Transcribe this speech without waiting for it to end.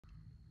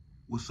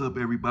What's up,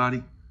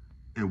 everybody?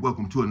 And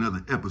welcome to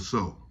another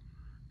episode.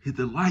 Hit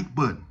the like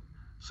button,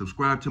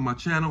 subscribe to my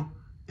channel,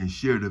 and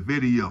share the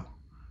video.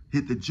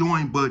 Hit the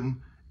join button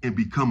and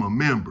become a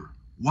member.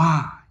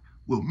 Why?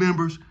 Well,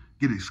 members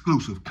get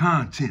exclusive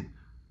content.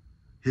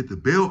 Hit the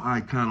bell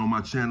icon on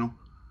my channel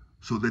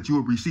so that you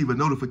will receive a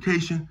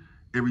notification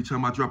every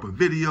time I drop a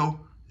video.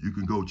 You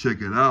can go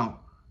check it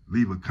out,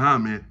 leave a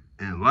comment,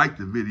 and like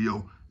the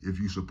video if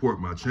you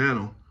support my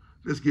channel.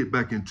 Let's get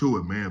back into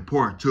it, man.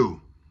 Part 2.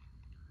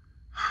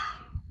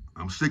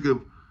 I'm sick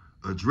of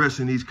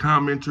addressing these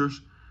commenters,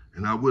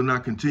 and I will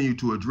not continue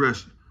to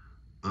address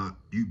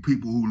you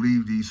people who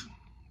leave these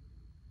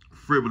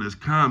frivolous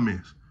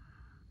comments.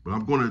 But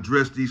I'm going to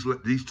address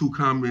these two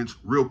comments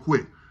real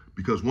quick,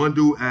 because one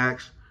dude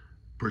asked,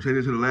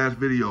 pertaining to the last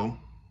video,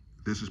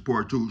 this is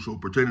part 2, so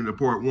pertaining to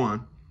part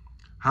 1,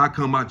 how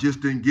come I just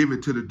didn't give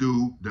it to the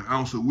dude, the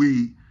ounce of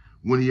weed,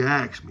 when he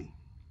asked me?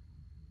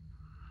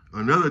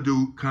 Another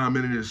dude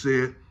commented and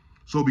said,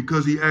 so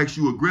because he asked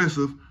you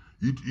aggressive,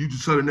 you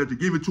decided not to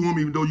give it to him,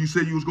 even though you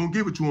said you was going to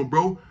give it to him,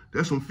 bro.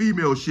 That's some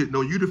female shit. No,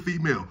 you the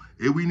female.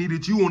 And we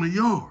needed you on the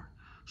yard.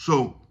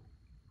 So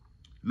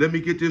let me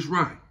get this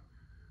right.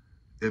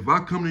 If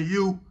I come to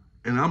you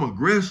and I'm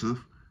aggressive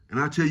and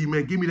I tell you,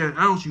 man, give me that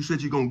ounce you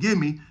said you're going to give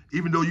me,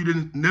 even though you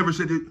had never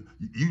said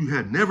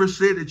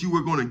that you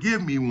were going to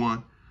give me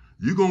one,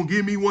 you going to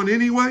give me one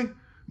anyway?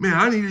 Man,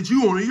 I needed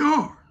you on the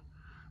yard.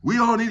 We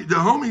all need, the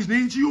homies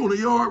need you on the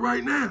yard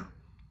right now.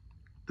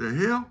 The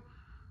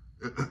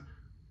hell?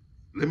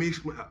 Let me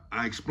explain.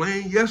 I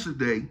explained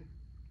yesterday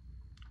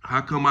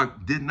how come I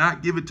did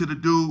not give it to the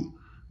dude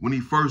when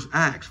he first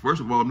asked. First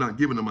of all, I'm not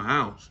giving him an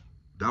ounce.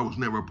 That was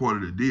never a part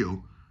of the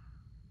deal.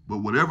 But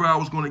whatever I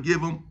was going to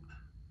give him,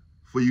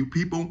 for you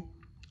people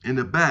in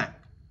the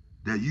back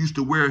that used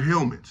to wear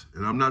helmets,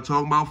 and I'm not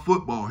talking about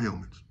football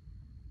helmets.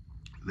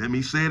 Let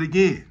me say it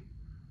again.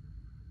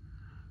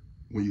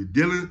 When you're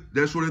dealing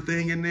that sort of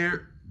thing in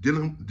there,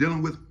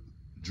 dealing with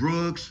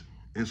drugs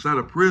inside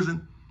a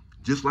prison,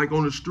 just like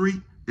on the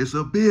street, it's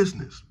a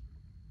business.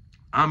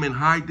 I'm in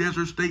High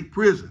Desert State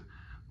Prison.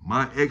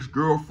 My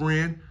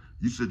ex-girlfriend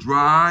used to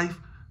drive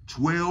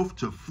 12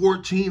 to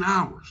 14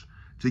 hours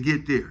to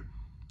get there.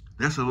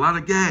 That's a lot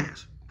of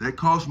gas. That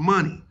costs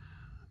money.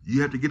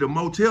 You have to get a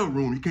motel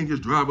room. You can't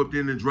just drive up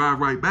there and then drive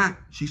right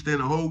back. She's staying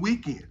the whole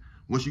weekend.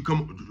 Once you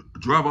come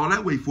drive all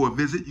that way for a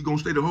visit, you're going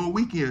to stay the whole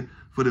weekend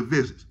for the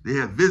visits. They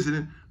have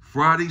visiting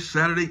Friday,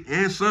 Saturday,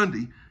 and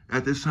Sunday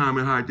at this time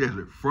in High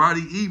Desert.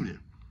 Friday evening.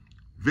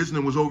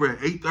 Visiting was over at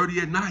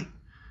 8:30 at night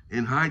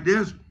in High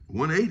Desert,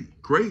 180,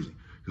 crazy.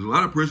 Because a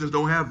lot of prisons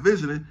don't have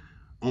visiting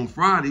on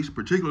Fridays,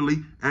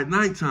 particularly at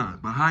nighttime,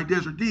 but High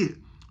Desert did.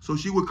 So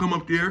she would come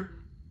up there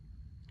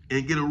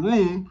and get a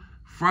room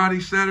Friday,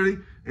 Saturday,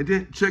 and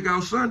then check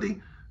out Sunday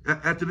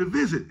after the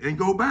visit and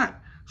go back.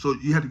 So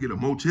you had to get a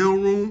motel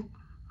room,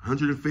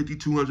 $150,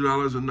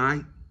 $200 a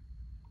night,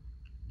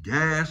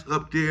 gas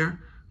up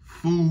there,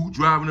 food,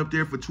 driving up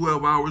there for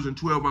 12 hours and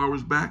 12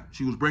 hours back.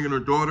 She was bringing her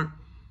daughter.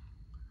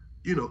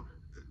 You know,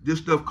 this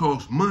stuff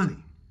costs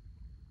money.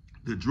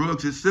 The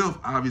drugs itself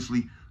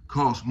obviously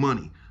cost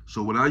money.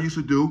 So what I used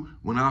to do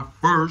when I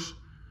first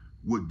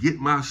would get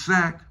my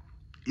sack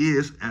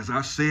is, as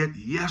I said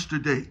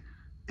yesterday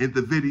in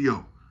the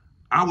video,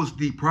 I was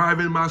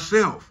depriving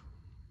myself.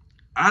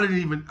 I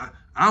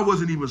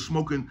wasn't even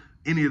smoking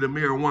any of the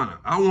marijuana.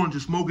 I wanted to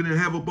smoke it and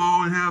have a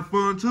ball and have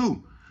fun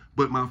too.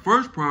 But my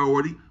first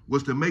priority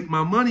was to make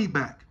my money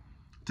back,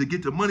 to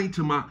get the money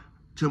to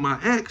my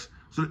ex,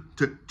 so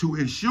to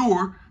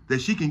ensure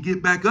that she can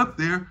get back up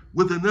there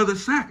with another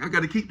sack. I got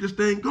to keep this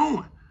thing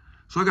going.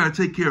 So I got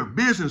to take care of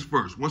business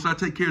first. Once I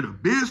take care of the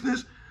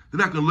business,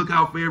 then I can look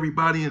out for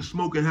everybody and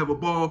smoke and have a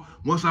ball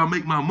once I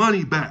make my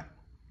money back.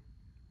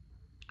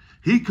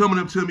 He coming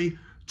up to me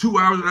 2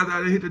 hours after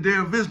I hit the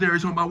damn visionary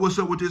talking about what's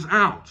up with this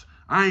ounce.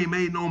 I ain't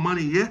made no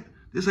money yet.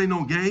 This ain't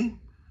no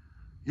game.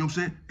 You know what I'm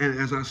saying? And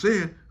as I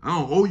said, I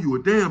don't owe you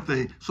a damn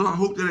thing. So I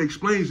hope that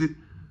explains it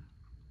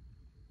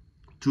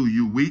to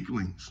you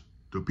weaklings.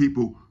 The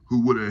people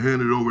who would have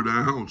handed over the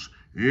ounce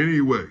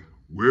anyway.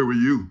 Where were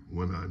you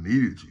when I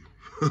needed you?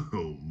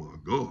 Oh my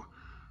God.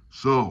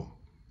 So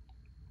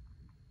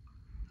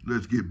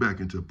let's get back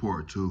into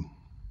part 2.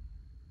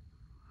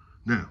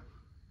 Now,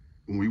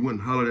 when we went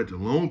and hollered at the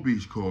Long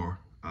Beach car,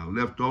 I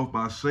left off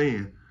by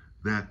saying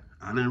that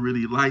I didn't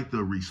really like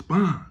the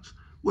response.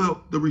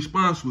 Well, the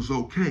response was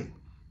okay.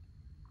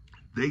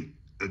 They,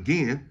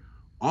 again,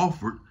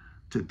 offered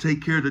to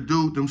take care of the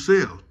dude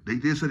themselves. They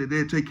did say that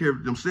they'd take care of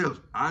it themselves.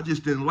 I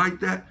just didn't like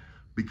that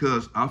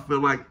because I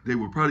felt like they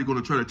were probably going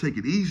to try to take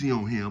it easy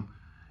on him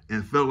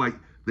and felt like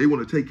they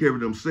want to take care of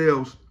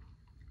themselves,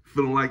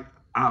 feeling like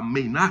I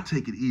may not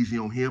take it easy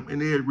on him,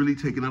 and they had really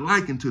taken a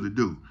liking to the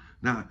dude.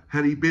 Now,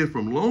 had he been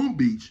from Long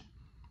Beach,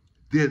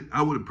 then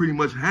I would have pretty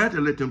much had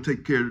to let them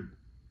take care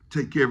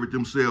of it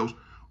themselves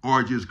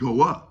or just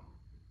go up.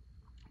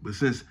 But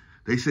since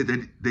they said that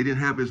they didn't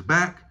have his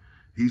back,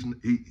 he's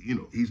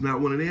not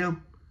one of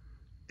them.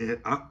 And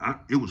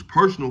it was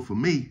personal for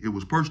me. It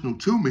was personal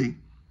to me.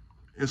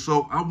 And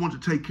so I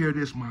wanted to take care of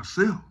this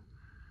myself.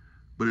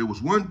 But it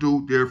was one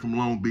dude there from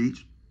Long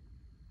Beach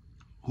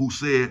who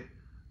said,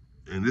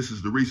 and this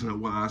is the reason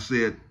why I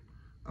said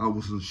I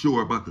wasn't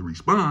sure about the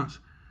response,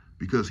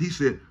 because he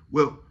said,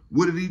 well,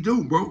 what did he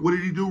do, bro? What did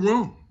he do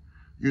wrong?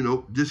 You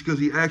know, just because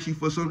he asked you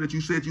for something that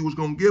you said you was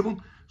going to give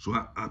him. So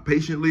I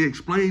patiently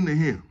explained to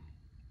him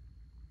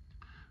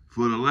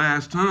for the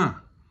last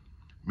time,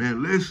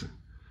 man, listen,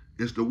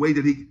 it's the way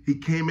that he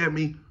came at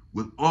me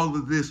with all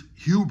of this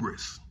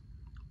hubris,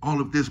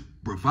 all of this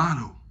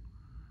bravado.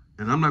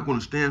 And I'm not going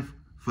to stand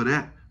for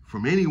that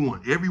from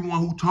anyone. Everyone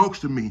who talks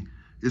to me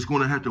is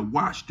going to have to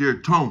watch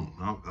their tone.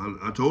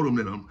 I told him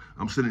that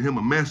I'm sending him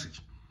a message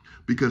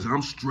because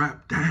I'm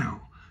strapped down,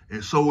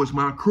 and so is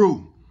my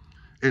crew.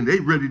 And they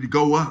ready to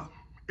go up.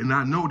 And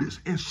I know this,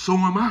 and so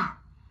am I.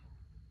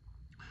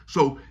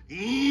 So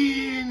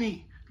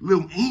any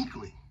little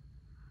inkling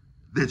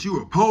that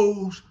you're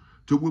opposed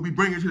to what we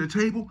bring to the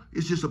table,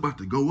 it's just about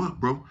to go up,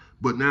 bro.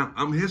 But now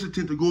I'm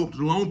hesitant to go up to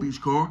the Long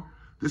Beach car.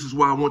 This is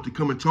why I want to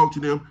come and talk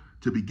to them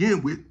to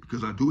begin with,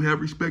 because I do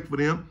have respect for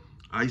them.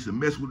 I used to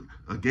mess with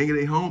a gang of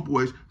their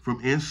homeboys from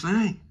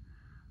Insane.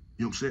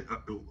 You know what I'm saying?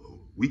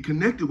 We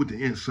connected with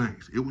the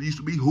Insanes. It used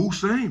to be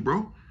Hussein,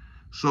 bro.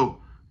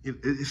 So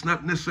it's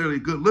not necessarily a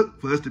good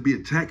look for us to be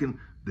attacking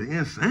the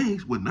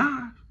Insanes with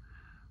knives,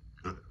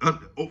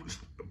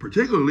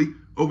 particularly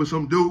over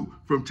some dude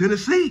from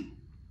Tennessee.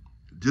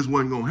 It just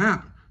wasn't going to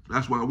happen.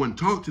 That's why I wouldn't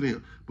talk to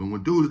them. But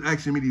when dudes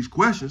asking me these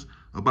questions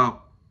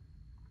about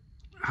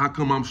how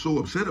come I'm so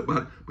upset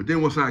about it, but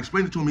then once I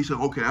explained it to him, he said,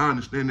 okay, I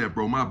understand that,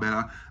 bro. My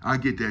bad. I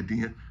get that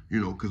then, you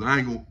know, because I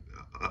ain't going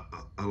to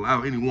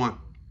allow anyone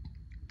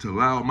to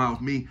loudmouth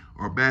me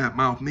or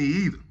badmouth me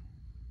either.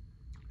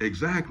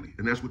 Exactly.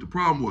 And that's what the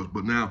problem was.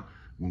 But now,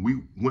 when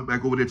we went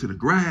back over there to the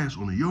grass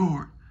on the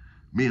yard,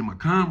 me and my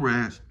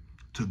comrades,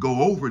 to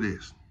go over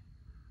this,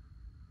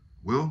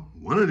 well,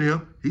 one of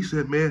them, he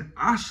said, man,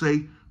 I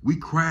say we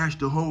crashed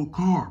the whole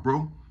car,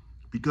 bro,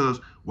 because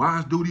why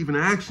is dude even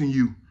asking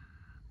you,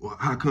 well,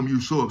 how come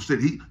you so upset?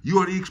 You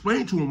already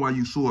explained to him why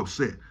you so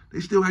upset. They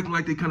still acting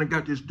like they kind of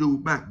got this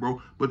dude back,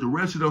 bro. But the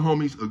rest of the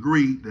homies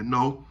agreed that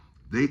no,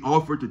 they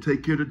offered to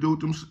take care of the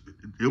dude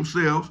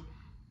themselves.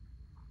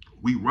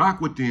 We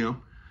rock with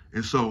them.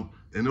 And so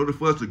in order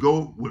for us to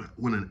go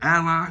with an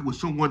ally, with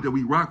someone that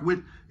we rock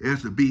with, it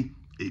has to be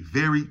a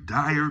very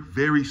dire,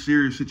 very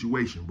serious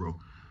situation, bro.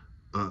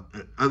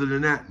 Other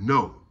than that,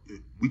 no.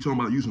 We talking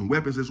about using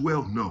weapons as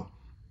well? No.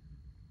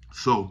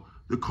 So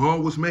the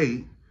call was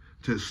made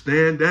to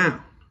stand down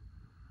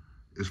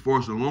as far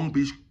as the Long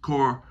Beach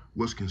car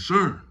was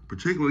concerned,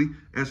 particularly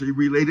as it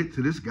related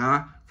to this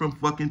guy from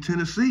fucking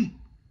Tennessee.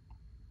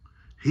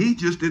 He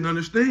just didn't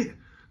understand.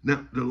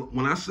 Now,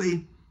 when I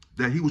say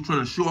that he was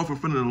trying to show off in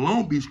front of the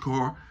Long Beach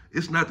car,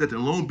 it's not that the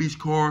Long Beach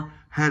car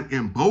had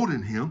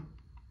emboldened him.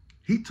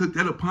 He took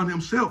that upon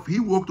himself. He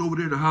walked over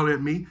there to holler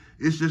at me.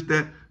 It's just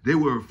that they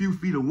were a few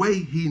feet away.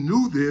 He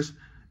knew this.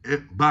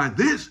 And by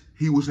this,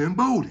 he was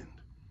emboldened.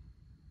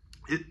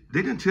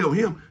 They didn't tell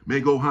him,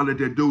 man, go holler at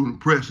that dude and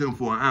press him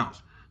for an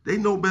ounce. They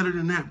know better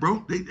than that,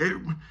 bro.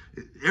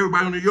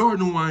 Everybody on the yard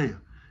know who I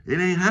am. It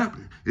ain't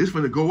happening. It's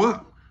finna go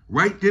up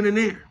right then and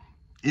there,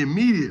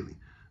 immediately.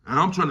 And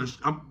I'm trying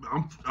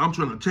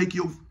to take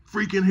your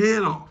freaking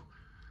head off.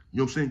 You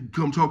know what I'm saying?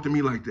 Come talk to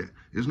me like that.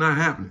 It's not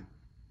happening.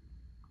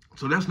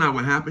 So that's not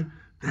what happened.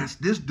 That's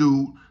this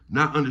dude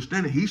not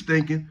understanding. He's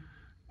thinking,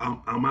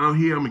 I'm out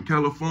here, I'm in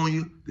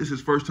California. This is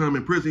his first time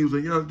in prison. He was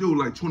a young dude,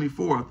 like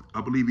 24,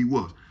 I believe he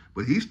was.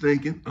 But he's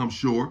thinking, I'm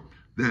sure,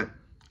 that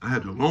I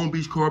had the Long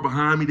Beach car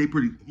behind me. They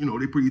pretty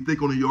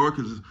thick on the yard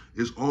because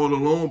it's all the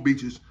Long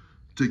Beaches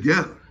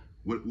together.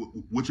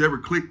 Whichever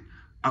clique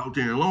out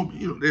there in Long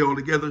Beach, they all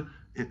together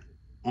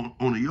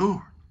on the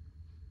yard.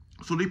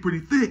 So they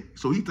pretty thick.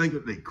 So he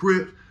thinking they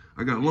Crips.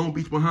 I got Long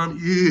Beach behind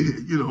me.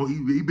 Yeah,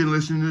 he been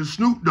listening to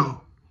Snoop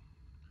Dogg.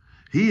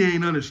 He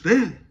ain't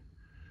understanding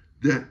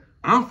that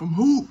I'm from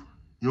Hoover.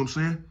 You know what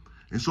I'm saying?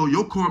 And so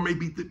your car may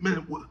be thick,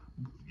 man.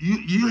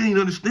 You ain't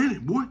understanding,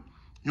 boy.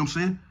 You know what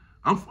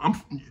I'm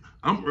saying?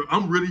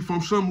 I'm really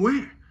from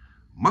somewhere.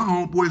 My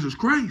homeboys is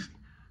crazy.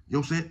 You know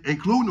what I'm saying?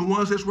 Including the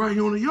ones that's right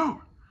here on the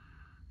yard.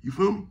 You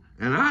feel me?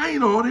 And I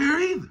ain't all there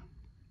either.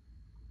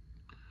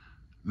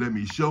 Let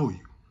me show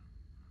you.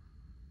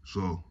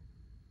 So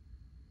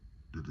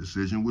the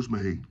decision was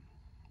made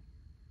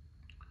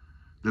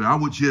that I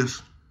would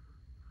just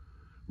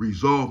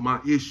resolve my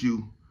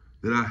issue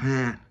that I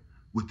had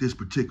with this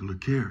particular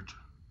character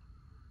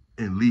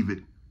and leave it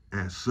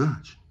as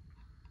such.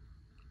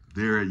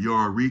 There at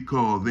Yard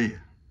Recall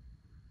then,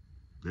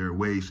 there are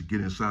ways to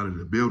get inside of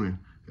the building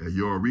at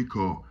Yard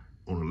Recall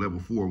on a level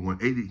 4,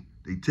 180.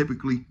 They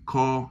typically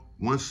call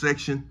one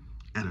section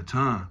at a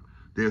time.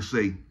 They'll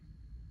say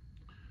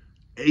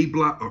A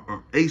block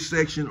or A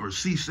section or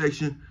C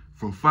section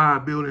from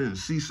 5 building and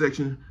C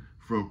section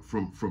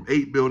from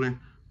 8 building,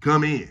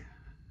 come in.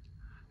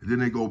 And then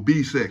they go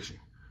B section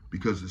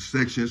because the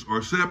sections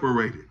are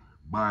separated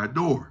by a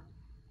door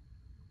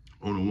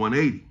on a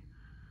 180.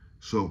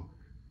 So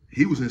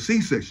he was in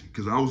C section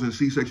because I was in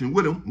C section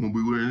with him when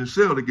we were in the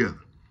cell together.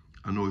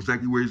 I know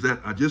exactly where he's at.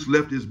 I just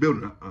left this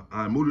building.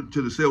 I moved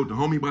to the cell with the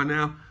homie by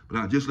now, but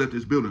I just left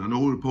this building. I know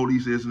who the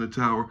police is in the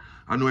tower.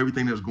 I know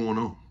everything that's going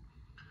on.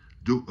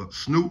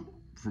 Snoop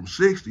from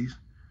 60s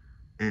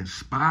and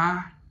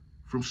Spy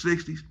from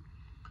 60s,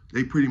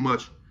 they pretty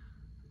much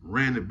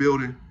ran the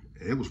building.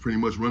 It was pretty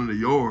much running the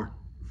yard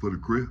for the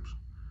Crips.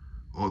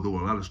 Although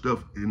a lot of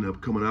stuff ended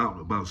up coming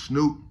out about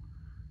Snoop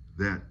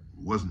that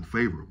wasn't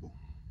favorable.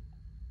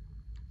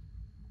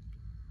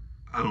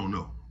 I don't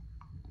know.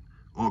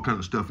 All kind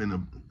of stuff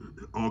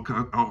all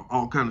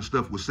kind of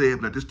stuff was said,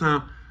 but at this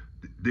time,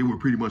 they were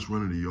pretty much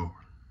running the yard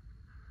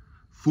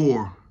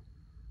for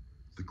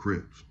the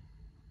Crips,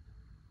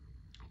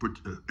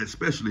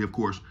 especially, of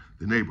course,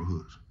 the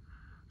neighborhoods.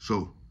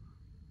 So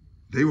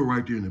they were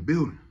right there in the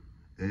building,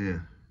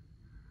 and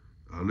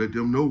I let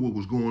them know what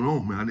was going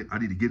on, man. I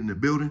need to get in the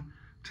building,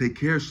 take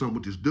care of something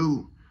with this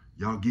dude.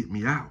 Y'all get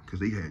me out,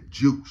 because they had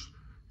juice,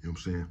 you know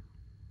what I'm saying?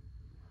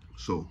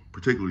 So,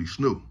 particularly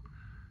Snoop.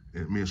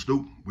 And me and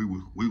Snoop, we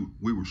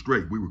were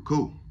straight. We were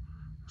cool.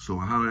 So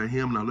I hollered at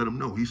him and I let him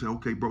know. He said,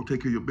 okay, bro,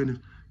 take care of your business.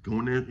 Go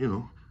in there, you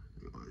know.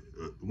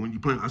 When you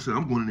plan, I said,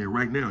 I'm going in there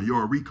right now.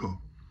 You're a Rico.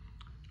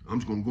 I'm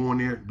just going to go in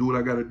there, do what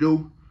I got to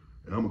do.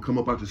 And I'm going to come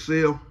up out the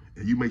cell.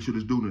 And you make sure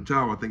this dude in the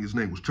tower, I think his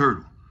name was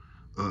Turtle,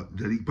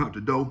 that he popped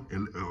the door.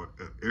 And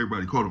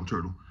everybody called him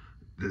Turtle.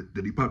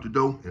 That he popped the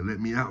door and let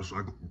me out so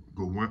I could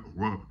go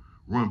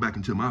run back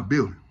into my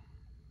building.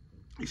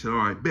 He said, all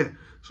right, bet.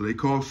 So they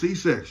called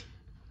C-section.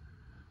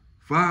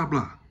 5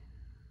 block.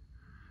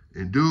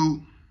 And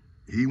dude,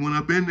 he went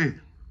up in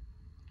there.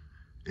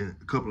 And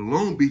a couple of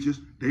Long Beaches,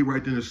 they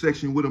right in the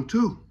section with him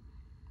too.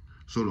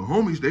 So the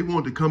homies, they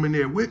wanted to come in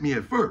there with me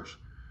at first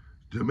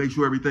to make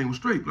sure everything was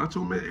straight. But I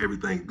told them, man,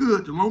 everything's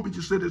good. The Long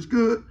Beaches said it's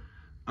good.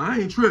 I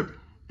ain't tripping.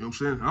 You know what I'm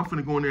saying? I'm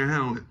finna go in there and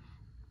handle it.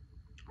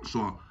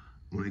 So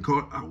when they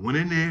called, I went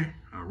in there.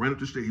 I ran up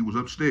the stairs. He was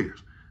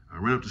upstairs. I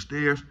ran up the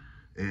stairs.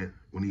 And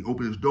when he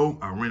opened his door,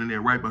 I ran in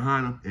there right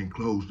behind him and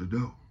closed the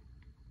door.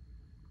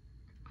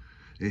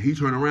 And he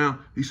turned around,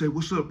 he said,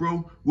 what's up,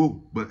 bro?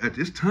 Well, but at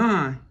this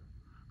time,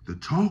 the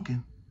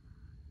talking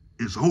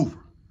is over.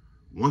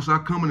 Once I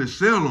come in the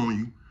cell on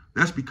you,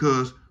 that's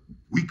because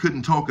we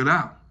couldn't talk it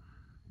out.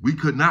 We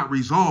could not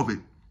resolve it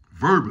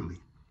verbally.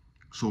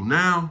 So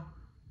now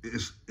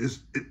it's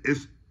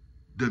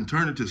done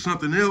turned into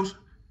something else.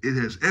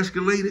 It has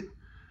escalated,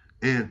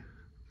 and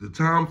the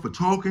time for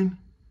talking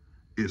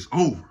is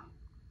over.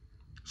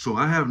 So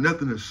I have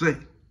nothing to say.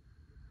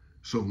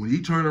 So when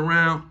he turned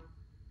around,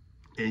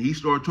 and he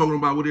started talking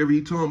about whatever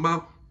he talking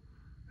about,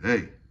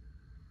 hey,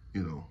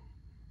 you know,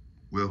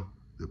 well,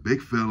 the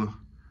big fella,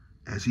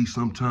 as he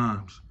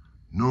sometimes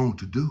known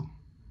to do,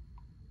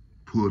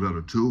 pulled out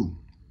a tool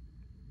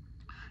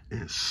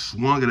and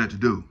swung it at the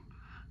dude.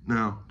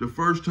 Now, the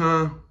first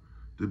time,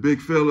 the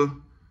big fella,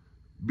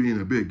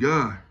 being a big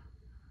guy,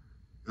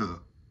 and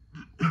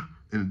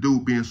the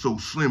dude being so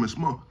slim and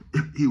small,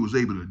 he was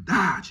able to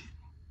dodge it.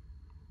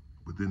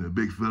 But then the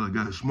big fella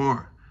got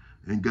smart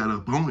and got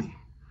up on him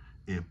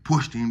and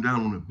pushed him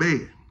down on the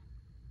bed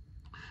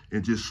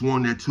and just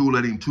swung that tool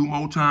at him 2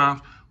 more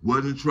times.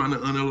 Wasn't trying to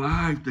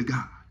unalive the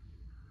guy,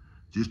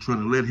 just trying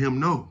to let him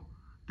know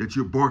that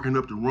you're barking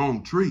up the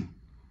wrong tree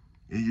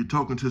and you're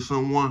talking to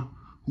someone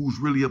who's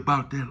really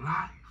about that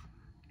life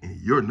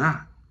and you're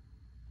not.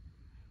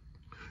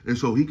 And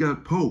so he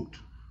got poked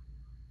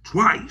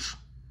twice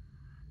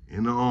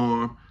in the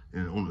arm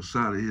and on the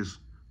side of his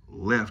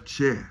left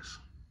chest.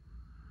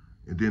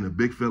 And then the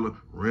big fella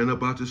ran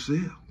up out the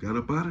cell, got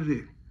up out of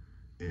there,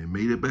 and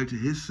made it back to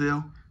his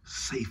cell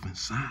safe and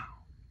sound.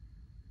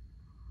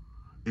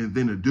 And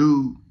then the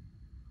dude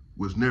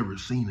was never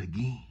seen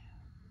again.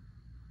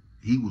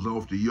 He was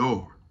off the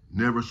yard.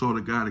 Never saw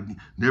the guy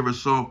again. Never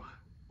saw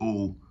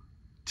old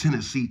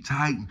Tennessee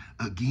Titan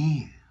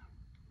again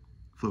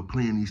for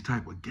playing these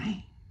type of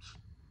games.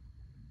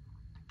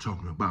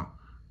 Talking about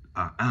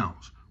an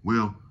ounce.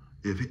 Well,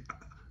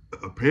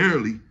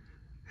 apparently,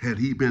 had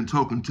he been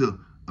talking to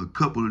a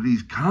couple of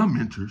these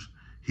commenters,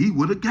 he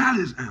would have got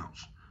his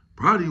ounce.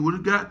 Probably would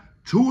have got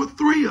 2 or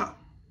 3 of them.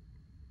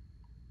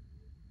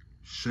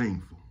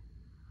 Shameful.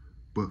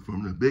 But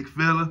from the big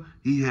fella,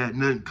 he had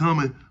nothing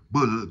coming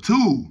but a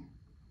tool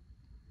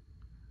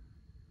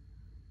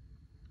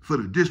for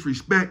the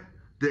disrespect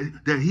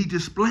that he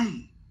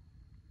displayed.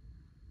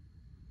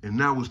 And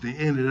that was the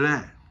end of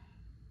that.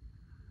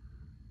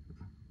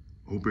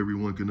 Hope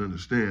everyone can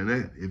understand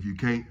that. If you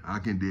can't, I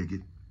can dig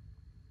it.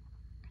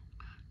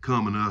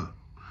 Coming up.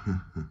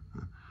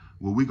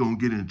 Well, we're going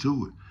to get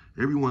into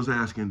it. Everyone's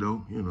asking,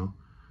 though, you know.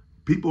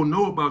 People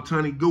know about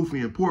Tiny, Goofy,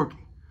 and Porky.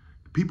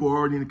 People are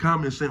already in the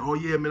comments saying, oh,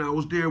 yeah, man, I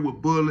was there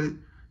with Bullet,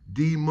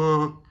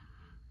 D-Monk,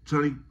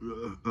 Tiny,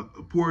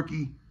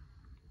 Porky,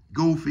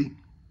 Goofy,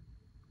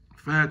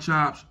 Fat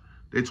Chops.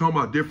 They talking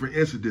about different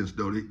incidents,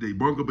 though. They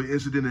brought up an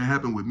incident that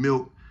happened with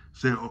Milk,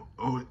 saying,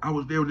 oh, I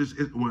was there with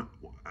this, when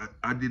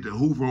I did the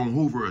Hoover on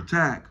Hoover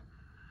attack.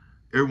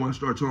 Everyone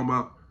started talking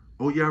about,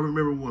 oh, yeah, I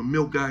remember when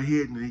Milk got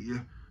hit.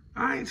 And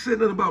I ain't said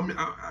nothing about Milk.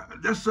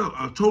 That's a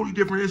totally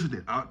different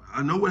incident.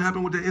 I know what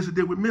happened with that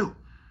incident with Milk.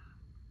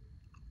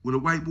 when the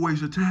white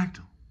boys attacked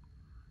them.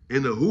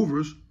 And the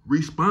Hoovers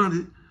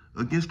responded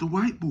against the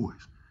white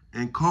boys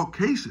and caught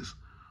cases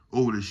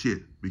over the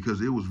shit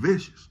because it was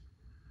vicious.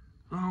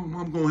 I'm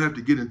going to have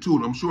to get into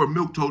it. I'm sure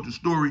Milk told the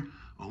story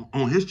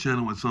on his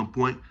channel at some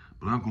point,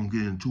 but I'm going to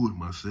get into it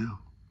myself.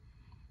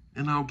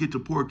 And I'll get to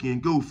Porky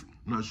and Goofy.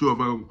 I'm not sure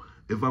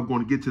if I'm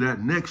going to get to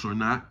that next or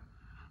not,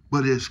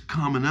 but it's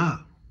coming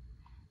up.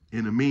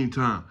 In the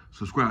meantime,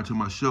 subscribe to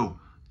my show.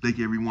 Thank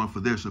everyone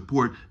for their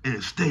support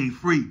and stay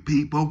free,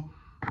 people.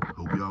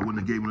 Hope y'all wouldn't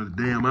have gave me a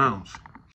damn ounce.